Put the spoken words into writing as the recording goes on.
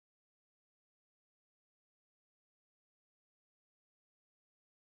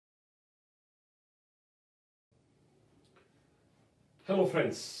Hello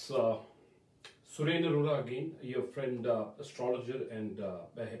friends, Suren again, your friend, astrologer and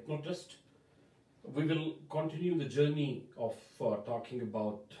a hypnotist. We will continue the journey of talking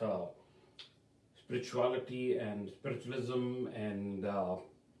about spirituality and spiritualism and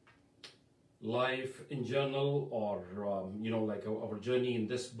life in general, or like our journey in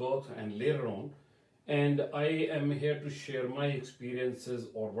this birth and later on. And I am here to share my experiences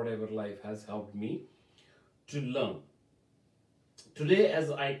or whatever life has helped me to learn. Today, as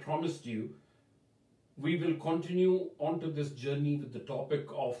I promised you, we will continue onto this journey with the topic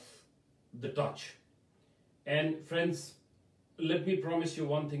of the touch. And friends, let me promise you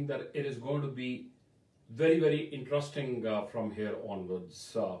one thing, that it is going to be very, very interesting from here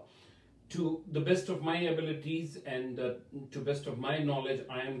onwards. To the best of my abilities and to best of my knowledge,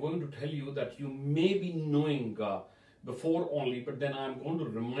 I am going to tell you that you may be knowing before only, but then I am going to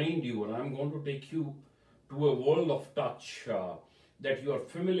remind you, and I am going to take you to a world of touch that you are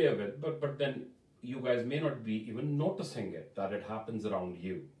familiar with, but then you guys may not be even noticing it, that it happens around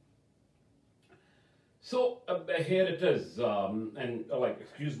you. So here it is, and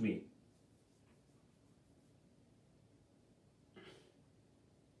excuse me.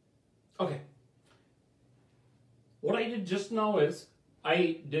 Okay. What I did just now is,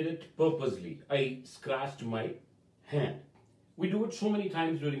 I did it purposely. I scratched my hand. We do it so many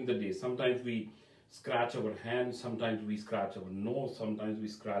times during the day. Sometimes we scratch our hand, sometimes we scratch our nose, sometimes we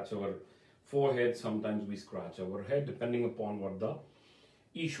scratch our forehead, sometimes we scratch our head, depending upon what the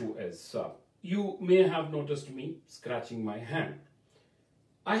issue is. You may have noticed me scratching my hand.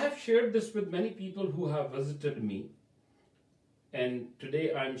 I have shared this with many people who have visited me, and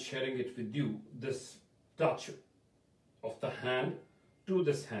today I am sharing it with you, this touch of the hand to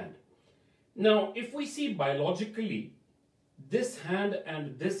this hand. Now, if we see biologically, this hand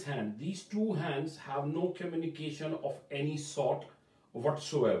and this hand, these two hands have no communication of any sort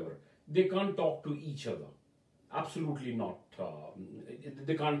whatsoever. They can't talk to each other. Absolutely not.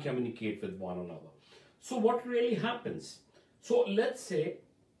 They can't communicate with one another. So what really happens? So let's say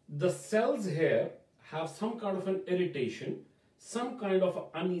the cells here have some kind of an irritation, some kind of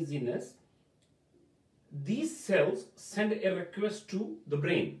uneasiness. These cells send a request to the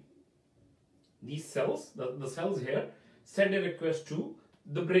brain. These cells, the cells here, send a request to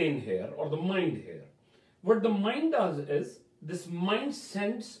the brain here or the mind here. What the mind does is, this mind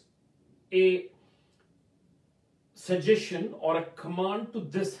sends a suggestion or a command to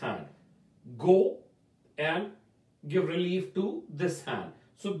this hand. Go and give relief to this hand.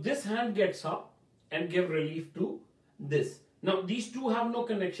 So this hand gets up and give relief to this. Now these two have no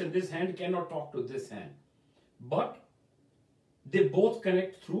connection. This hand cannot talk to this hand. But they both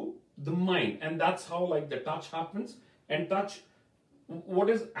connect through the mind. And that's how the touch happens. And touch, what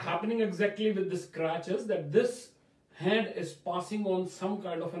is happening exactly with the scratch is that this hand is passing on some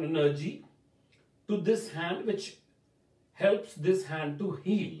kind of an energy to this hand, which helps this hand to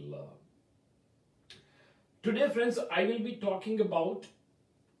heal. Today, friends, I will be talking about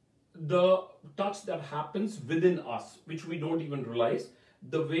the touch that happens within us, which we don't even realize,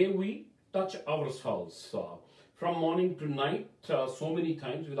 the way we touch ourselves from morning to night, so many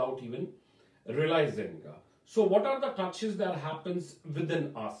times without even realizing. So what are the touches that happens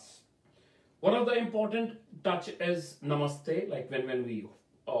within us? One of the important touch is namaste, like when we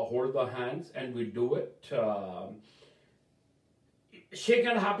hold the hands and we do it. Shake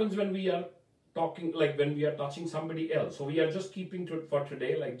hand happens when we are talking, like when we are touching somebody else. So we are just keeping to it for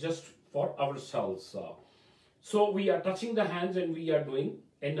today, like just for ourselves. So we are touching the hands and we are doing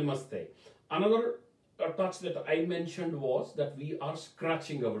a namaste. Another touch that I mentioned was that we are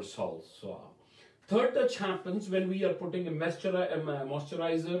scratching ourselves. Third touch happens when we are putting a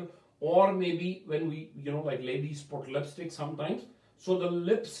moisturizer, or maybe when we, like ladies put lipstick sometimes. So the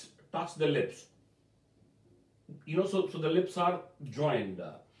lips touch the lips. So the lips are joined.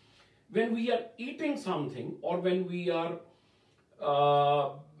 When we are eating something, or when we are,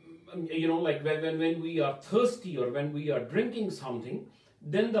 when we are thirsty, or when we are drinking something,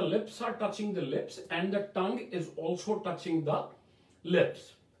 then the lips are touching the lips and the tongue is also touching the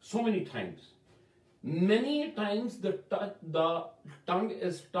lips. So many times. Many times the tongue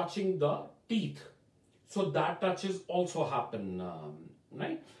is touching the teeth. So that touches also happen,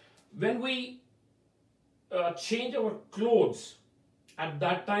 right? When we change our clothes, at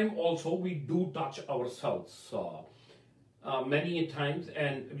that time also we do touch ourselves many times,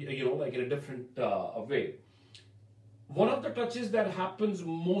 and like in a different way. One of the touches that happens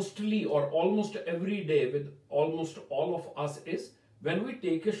mostly or almost every day with almost all of us is when we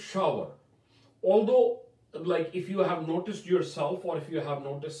take a shower. Although, like if you have noticed yourself or if you have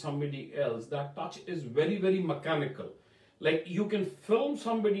noticed somebody else, that touch is very, very mechanical. Like you can film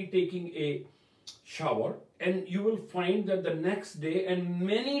somebody taking a shower, and you will find that the next day and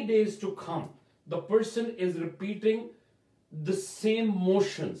many days to come, the person is repeating the same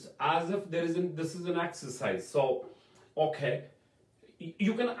motions as if this is an exercise. So, okay,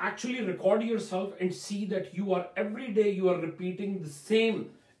 you can actually record yourself and see that you are every day you are repeating the same.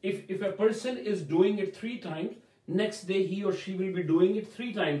 If a person is doing it 3 times, next day he or she will be doing it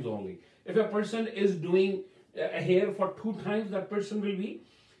 3 times only. If a person is doing a hair for 2 times, that person will be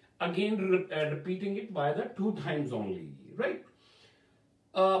again repeating it by the 2 times only, right?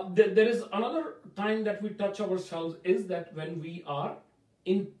 There is another time that we touch ourselves is that when we are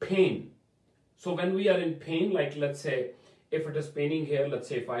in pain. So when we are in pain, like let's say if it is paining here, let's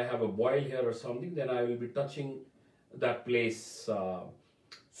say if I have a boil here or something, then I will be touching that place.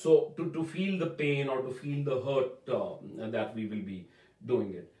 So to feel the pain or to feel the hurt, that we will be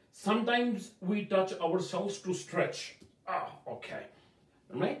doing it. Sometimes we touch ourselves to stretch. Okay,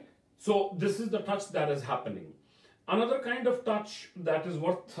 right? So this is the touch that is happening. Another kind of touch that is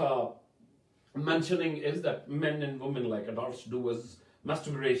worth mentioning is that men and women, like adults, do is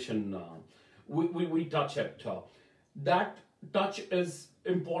masturbation. We touch it. That touch is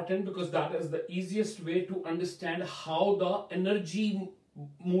important because that is the easiest way to understand how the energy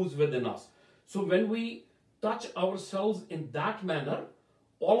moves within us. So when we touch ourselves in that manner,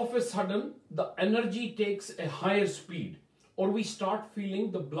 all of a sudden the energy takes a higher speed, or we start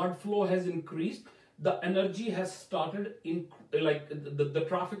feeling the blood flow has increased, the energy has started in, like the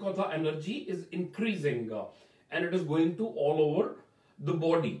traffic of the energy is increasing, and it is going to all over the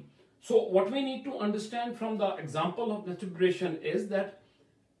body. So what we need to understand from the example of masturbation is that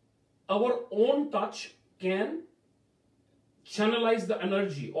our own touch can channelize the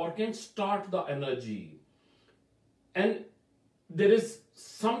energy or can start the energy. And there is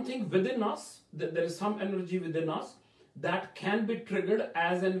something within us, there is some energy within us that can be triggered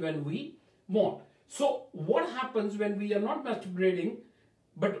as and when we want. So what happens when we are not masturbating,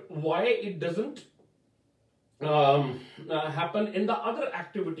 but why it doesn't happen in the other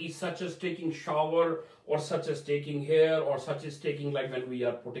activities such as taking shower or such as taking hair or such as taking, like when we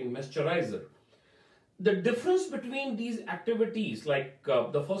are putting moisturizer. The difference between these activities, like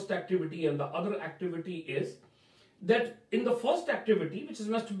the first activity and the other activity, is that in the first activity, which is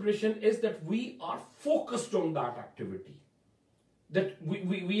masturbation, is that we are focused on that activity. That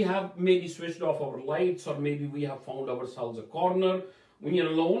we have maybe switched off our lights, or maybe we have found ourselves a corner, we are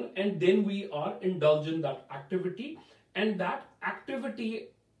alone, and then we are indulging that activity. And that activity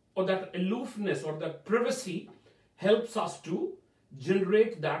or that aloofness or that privacy helps us to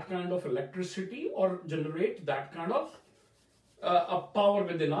generate that kind of electricity or generate that kind of a power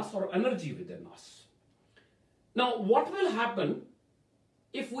within us or energy within us. Now, what will happen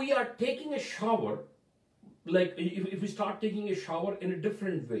if we are taking a shower, like if we start taking a shower in a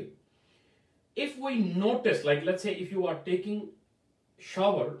different way? If we notice, like let's say if you are taking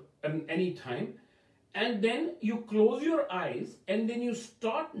shower at any time, and then you close your eyes and then you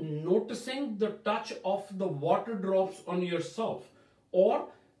start noticing the touch of the water drops on yourself, or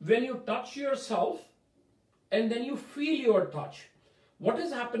when you touch yourself and then you feel your touch, what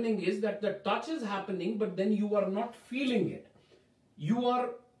is happening is that the touch is happening, but then you are not feeling it. You are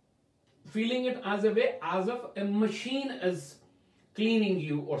feeling it as a way, as if a machine is cleaning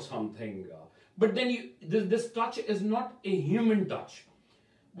you or something. But then this touch is not a human touch.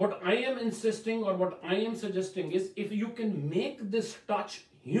 What I am insisting or what I am suggesting is, if you can make this touch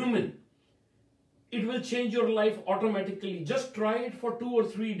human, it will change your life automatically. Just try it for 2 or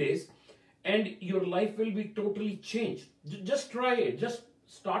 3 days and your life will be totally changed. Just try it. Just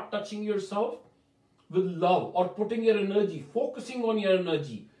start touching yourself with love or putting your energy, focusing on your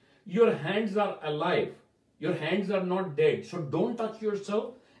energy. Your hands are alive. Your hands are not dead. So don't touch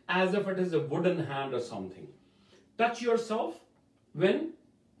yourself as if it is a wooden hand or something. Touch yourself when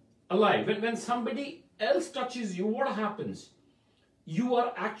alive. When somebody else touches you, what happens? You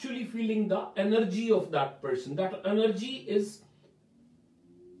are actually feeling the energy of that person. That energy is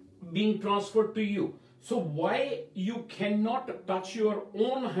being transferred to you. So why you cannot touch your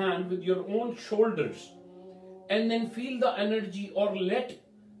own hand with your own shoulders and then feel the energy, or let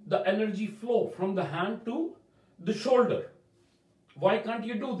the energy flow from the hand to the shoulder? Why can't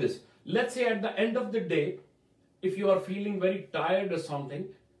you do this? Let's say at the end of the day, if you are feeling very tired or something,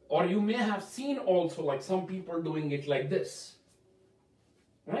 or you may have seen also like some people doing it like this,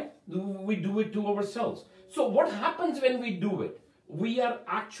 right? We do it to ourselves. So what happens when we do it? We are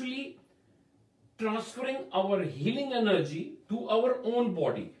actually transferring our healing energy to our own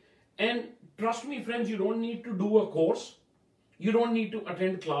body. And trust me, friends, you don't need to do a course. You don't need to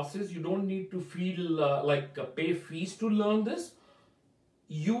attend classes. You don't need to feel pay fees to learn this.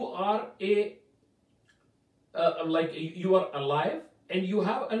 You are you are alive and you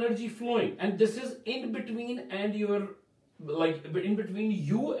have energy flowing, and this is in between and your in between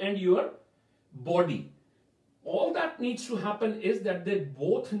you and your body. All that needs to happen is that they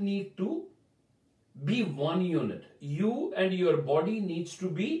both need to be one unit. You and your body needs to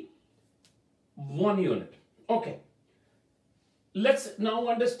be one unit. Okay. Let's now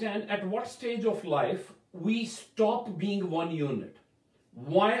understand at what stage of life we stop being one unit.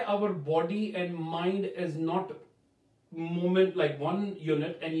 Why our body and mind is not one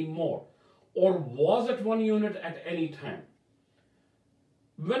unit anymore, or was it one unit at any time?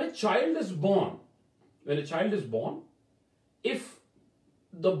 When a child is born, if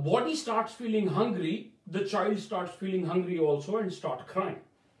the body starts feeling hungry, the child starts feeling hungry also and start crying.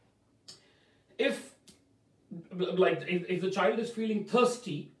 If the child is feeling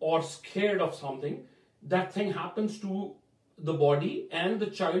thirsty or scared of something, that thing happens to the body and the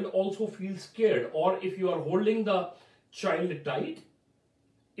child also feels scared. Or if you are holding the child tight,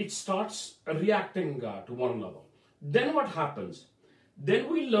 it starts reacting to one another. Then what happens? Then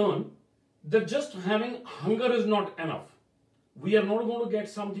we learn that just having hunger is not enough. We are not going to get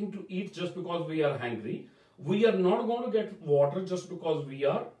something to eat just because we are hungry. We are not going to get water just because we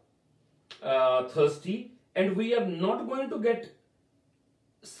are thirsty. And we are not going to get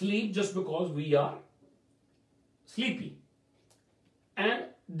sleep just because we are sleepy. And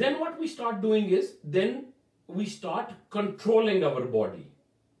then what we start doing is, then we start controlling our body.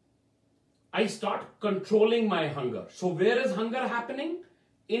 I start controlling my hunger. So where is hunger happening?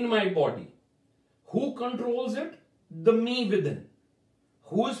 In my body. Who controls it? The me within.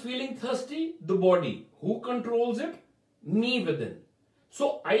 Who is feeling thirsty? The body. Who controls it? Me within.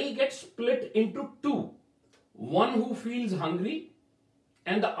 So I get split into two. One who feels hungry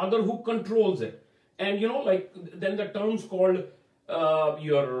and the other who controls it. And then the terms called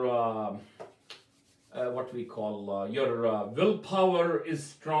your willpower is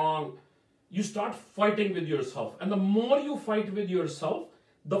strong. You start fighting with yourself. And the more you fight with yourself,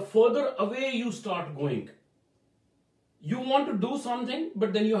 the further away you start going. You want to do something,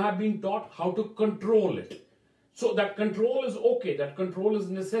 but then you have been taught how to control it. So that control is okay. That control is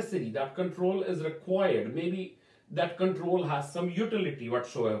necessary. That control is required. Maybe that control has some utility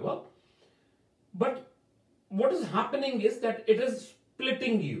whatsoever. But what is happening is that it is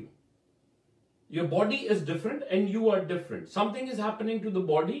splitting you. Your body is different and you are different. Something is happening to the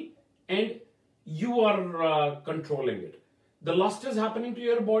body and you are controlling it. The lust is happening to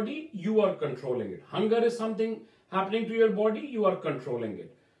your body, you are controlling it. Hunger is something happening to your body, you are controlling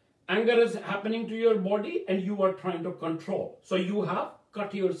it. Anger is happening to your body and you are trying to control. So you have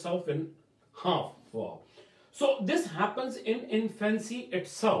cut yourself in half. So this happens in infancy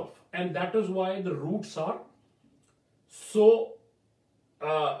itself, and that is why the roots are so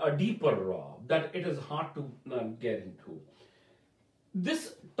deeper that it is hard to get into.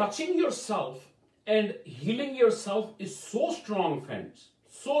 This touching yourself and healing yourself is so strong, friends,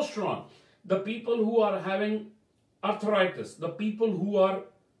 so strong. The people who are having arthritis, the people who are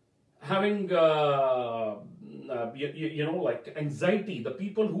having anxiety, the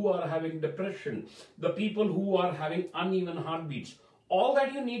people who are having depression, the people who are having uneven heartbeats, all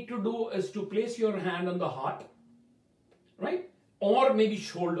that you need to do is to place your hand on the heart, right? Or maybe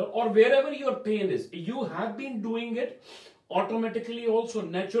shoulder, or wherever your pain is. You have been doing it automatically also,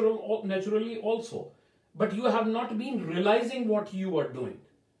 naturally also, but you have not been realizing what you are doing.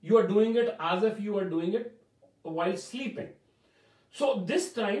 You are doing it as if you are doing it while sleeping. So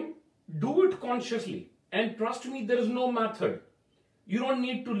this time, do it consciously. And trust me, there is no method. You don't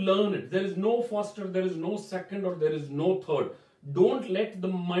need to learn it. There is no first, or there is no second, or there is no third. Don't let the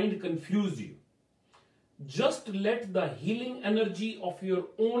mind confuse you. Just let the healing energy of your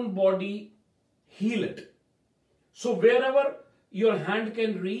own body heal it. So wherever your hand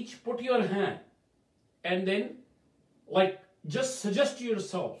can reach, put your hand. And then just suggest to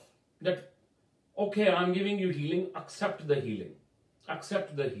yourself that, okay, I'm giving you healing, accept the healing.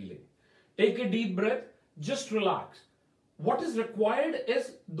 Accept the healing. Take a deep breath, just relax. What is required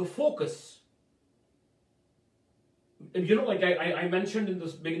is the focus. I mentioned in the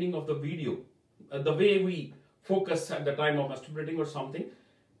beginning of the video, the way we focus at the time of masturbating or something.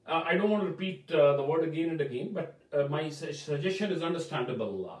 I don't want to repeat the word again and again, but my suggestion is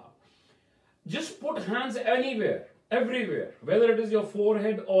understandable. Just put hands anywhere, everywhere, whether it is your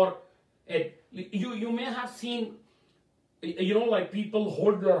forehead or head. You may have seen, people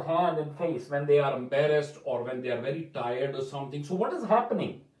hold their hand in face when they are embarrassed or when they are very tired or something. So what is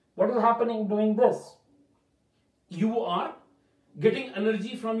happening? What is happening doing this? You are getting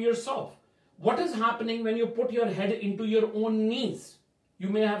energy from yourself. What is happening when you put your head into your own knees? You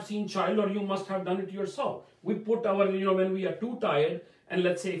may have seen child, or you must have done it yourself. We put our, when we are too tired, and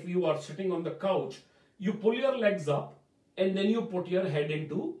let's say if you are sitting on the couch, you pull your legs up and then you put your head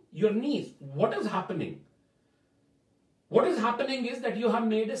into your knees. What is happening? What is happening is that you have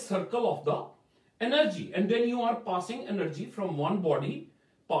made a circle of the energy, and then you are passing energy from one body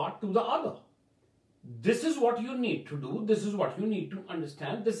part to the other. This is what you need to do. This is what you need to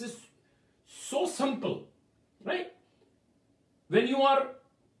understand. This is so simple, right? When you are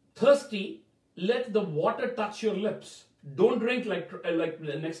thirsty, let the water touch your lips. Don't drink like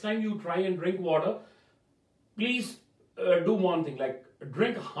the next time you try and drink water, please do one thing, like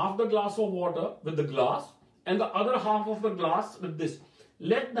drink half the glass of water with the glass and the other half of the glass with this.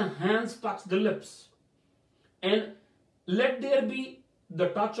 Let the hands touch the lips, and let there be the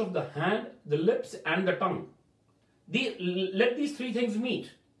touch of the hand, the lips and the tongue. Let these three things meet,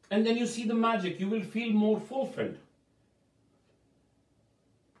 and then you see the magic. You will feel more fulfilled.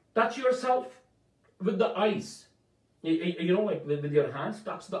 Touch yourself with the eyes. Like with your hands,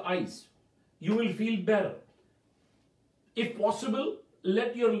 touch the eyes. You will feel better. If possible,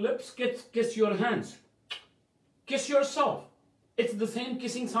 let your lips kiss your hands. Kiss yourself. It's the same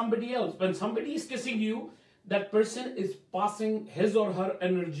kissing somebody else. When somebody is kissing you, that person is passing his or her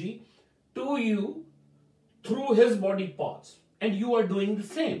energy to you through his body parts, and you are doing the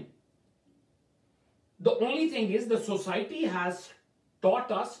same. The only thing is, the society has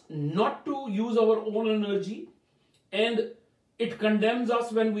taught us not to use our own energy, and it condemns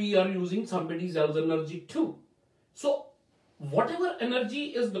us when we are using somebody else's energy too. So whatever energy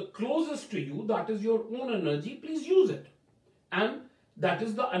is the closest to you, that is your own energy, please use it. And that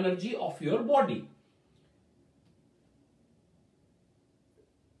is the energy of your body.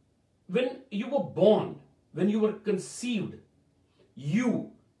 When you were born, when you were conceived,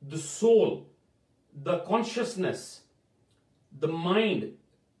 you, the soul, the consciousness, the mind,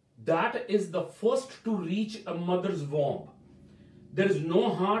 that is the first to reach a mother's womb. There is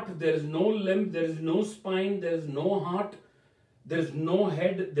no heart, there is no limb, there is no spine, there is no heart, there is no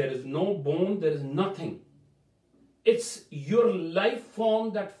head, there is no bone, there is nothing. It's your life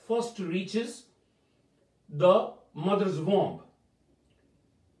form that first reaches the mother's womb.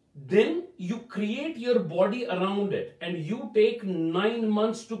 Then you create your body around it, and you take 9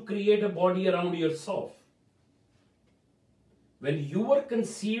 months to create a body around yourself. When you were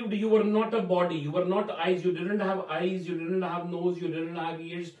conceived, you were not a body, you were not eyes, you didn't have eyes, you didn't have nose, you didn't have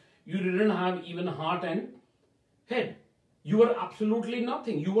ears, you didn't have even heart and head. You were absolutely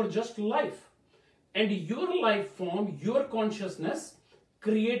nothing, you were just life. And your life form, your consciousness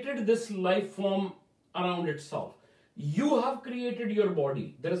created this life form around itself. You have created your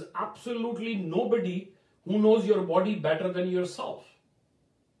body. There is absolutely nobody who knows your body better than yourself.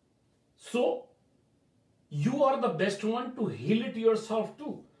 So, you are the best one to heal it yourself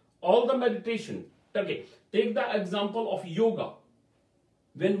too. All the meditation. Okay, take the example of yoga.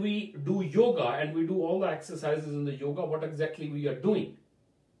 When we do yoga and we do all the exercises in the yoga, what exactly we are doing?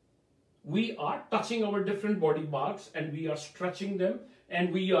 We are touching our different body parts and we are stretching them,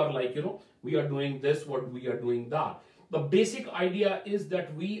 and we are like, we are doing this, what we are doing that. The basic idea is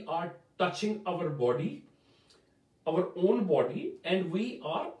that we are touching our body, our own body, and we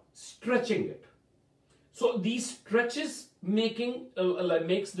are stretching it. So these stretches makes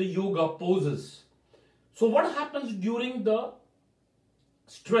the yoga poses. So what happens during the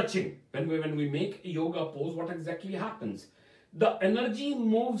stretching? When we make a yoga pose, what exactly happens? The energy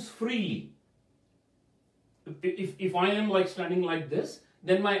moves freely. If I am like standing like this,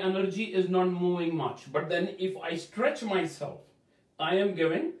 then my energy is not moving much. But then if I stretch myself, I am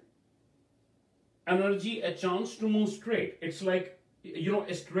giving energy a chance to move straight. It's like,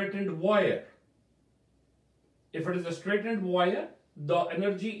 a straightened wire. If it is a straightened wire, the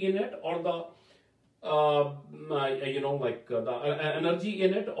energy in it, or the the energy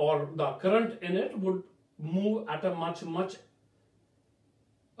in it or the current in it would move at a much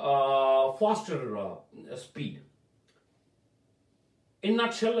faster speed. In a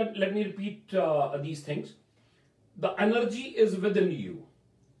nutshell, let me repeat these things. The energy is within you.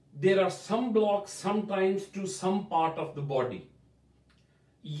 There are some blocks sometimes to some part of the body.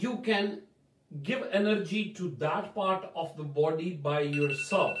 You can give energy to that part of the body by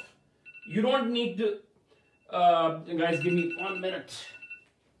yourself. You don't need to, guys, give me 1 minute.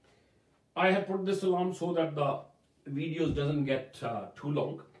 I have put this alarm so that the videos doesn't get too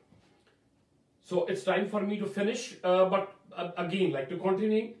long. So it's time for me to finish, but again, like to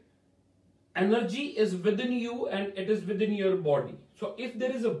continue, energy is within you and it is within your body. So if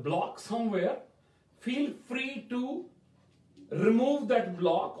there is a block somewhere, feel free to remove that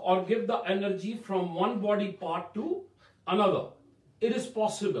block or give the energy from one body part to another. It is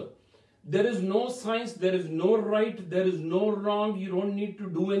possible. There is no science, there is no right, there is no wrong. You don't need to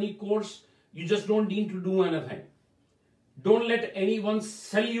do any course. You just don't need to do anything. Don't let anyone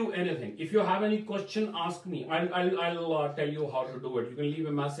sell you anything. If you have any question, ask me. I'll tell you how to do it. You can leave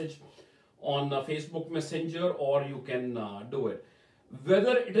a message on Facebook Messenger, or you can do it.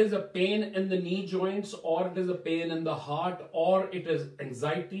 Whether it is a pain in the knee joints, or it is a pain in the heart, or it is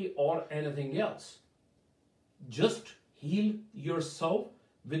anxiety or anything else, just heal yourself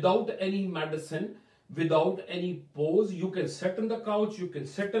without any medicine, without any pose. You can sit on the couch, you can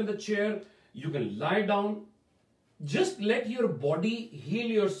sit in the chair, you can lie down. Just let your body heal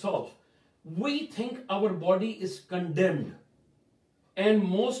yourself. We think our body is condemned. And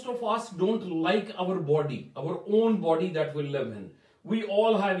most of us don't like our body, our own body that we live in. We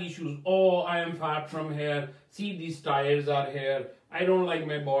all have issues. Oh, I am fat from here. See, these tires are here. I don't like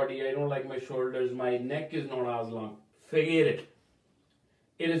my body. I don't like my shoulders. My neck is not as long. Forget it.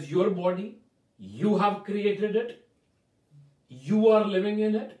 It is your body. You have created it. You are living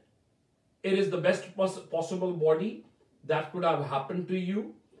in it. It is the best possible body that could have happened to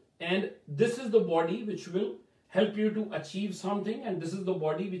you. And this is the body which will help you to achieve something. And this is the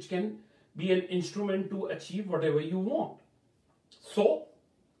body which can be an instrument to achieve whatever you want. So,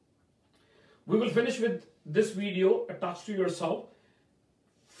 we will finish with this video, a touch to yourself.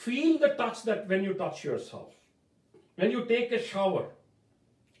 Feel the touch that when you touch yourself. When you take a shower,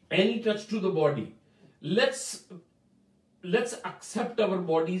 any touch to the body. Let's accept our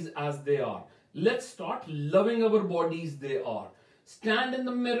bodies as they are. Let's start loving our bodies they are. Stand in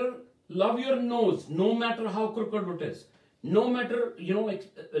the mirror, love your nose, no matter how crooked it is. No matter,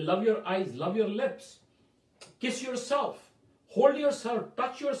 love your eyes, love your lips. Kiss yourself, hold yourself,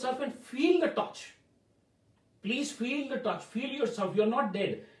 touch yourself and feel the touch. Please feel the touch, feel yourself. You're not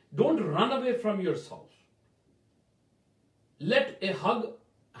dead. Don't run away from yourself. Let a hug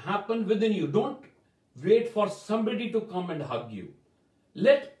happen within you. Don't wait for somebody to come and hug you.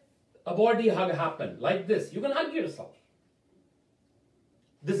 Let a body hug happen like this. You can hug yourself.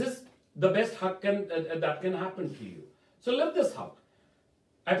 This is the best hug that can happen to you. So live this hug.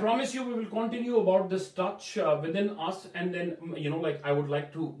 I promise you we will continue about this touch within us, and then, I would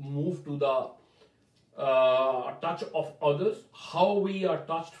like to move to the touch of others, how we are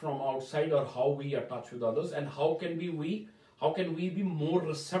touched from outside, or how we are touched with others, and how can we be more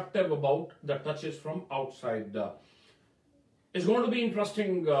receptive about the touches from outside. It's going to be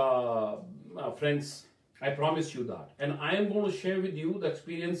interesting, friends. I promise you that. And I am going to share with you the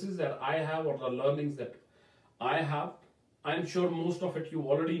experiences that I have, or the learnings that I have. I'm sure most of it you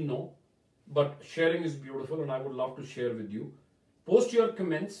already know, but sharing is beautiful and I would love to share with you. Post your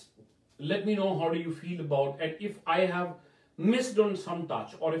comments. Let me know how do you feel about, and if I have missed on some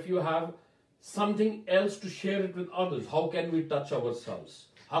touch, or if you have something else to share it with others. How can we touch ourselves?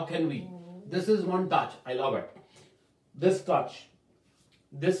 How can we? This is one touch. I love it. This touch.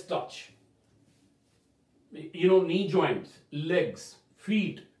 This touch. Knee joints, legs,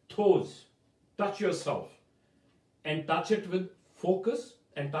 feet, toes. Touch yourself. And touch it with focus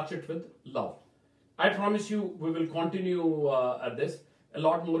and touch it with love. I promise you we will continue at this. A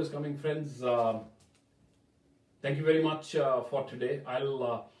lot more is coming, friends. Thank you very much for today.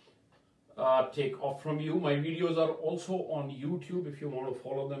 I'll take off from you. My videos are also on YouTube. If you want to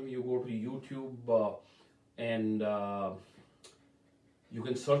follow them, you go to YouTube and you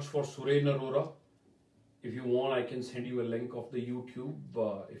can search for Suren Arora. If you want, I can send you a link of the YouTube.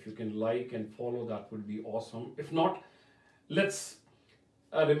 If you can like and follow, that would be awesome. If not, let's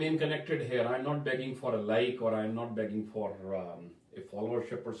remain connected here. I'm not begging for a like, or I'm not begging for a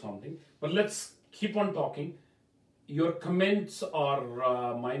followership or something. But let's keep on talking. Your comments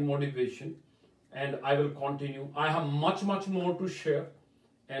are my motivation, and I will continue. I have much more to share,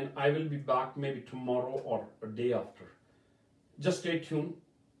 and I will be back maybe tomorrow or a day after. Just stay tuned.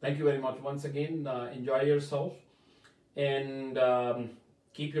 Thank you very much once again. Enjoy yourself, and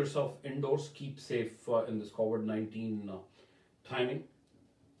keep yourself indoors. Keep safe in this COVID-19 timing.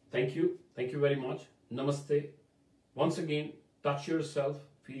 Thank you. Thank you very much. Namaste. Once again, touch yourself.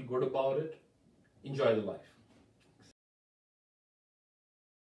 Feel good about it. Enjoy the life.